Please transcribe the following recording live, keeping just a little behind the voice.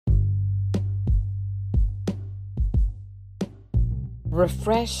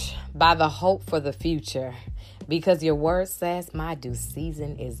Refresh by the hope for the future, because your word says my due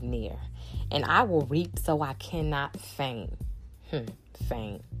season is near, and I will reap so I cannot faint.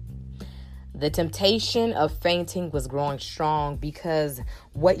 Faint. The temptation of fainting was growing strong because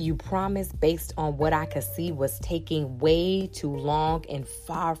what you promised based on what I could see was taking way too long and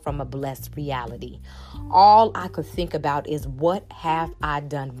far from a blessed reality. All I could think about is what have I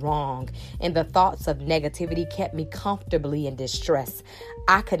done wrong? And the thoughts of negativity kept me comfortably in distress.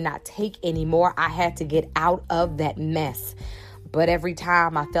 I could not take anymore. I had to get out of that mess. But every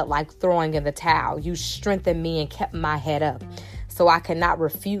time I felt like throwing in the towel, you strengthened me and kept my head up. So I cannot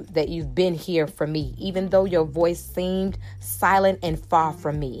refute that you've been here for me, even though your voice seemed silent and far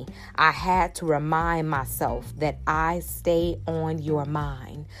from me. I had to remind myself that I stay on your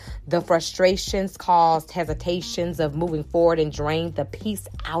mind. The frustrations caused hesitations of moving forward and drained the peace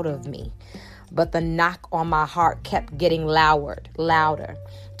out of me. But the knock on my heart kept getting louder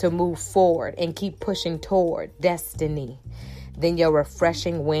to move forward and keep pushing toward destiny. Then your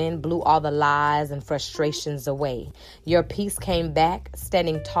refreshing wind blew all the lies and frustrations away. Your peace came back,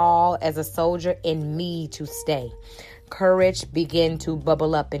 standing tall as a soldier in me to stay. Courage began to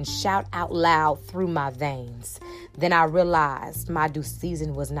bubble up and shout out loud through my veins. Then I realized my due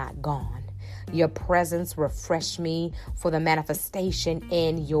season was not gone. Your presence refreshed me for the manifestation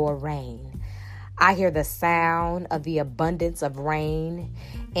in your reign. I hear the sound of the abundance of rain,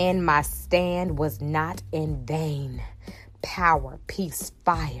 and my stand was not in vain. Power, peace,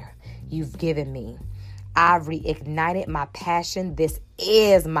 fire you've given me. I've reignited my passion. This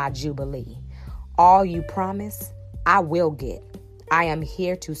is my jubilee. All you promise, I will get. I am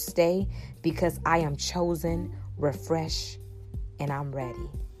here to stay because I am chosen, refreshed, and I'm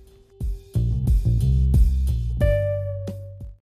ready.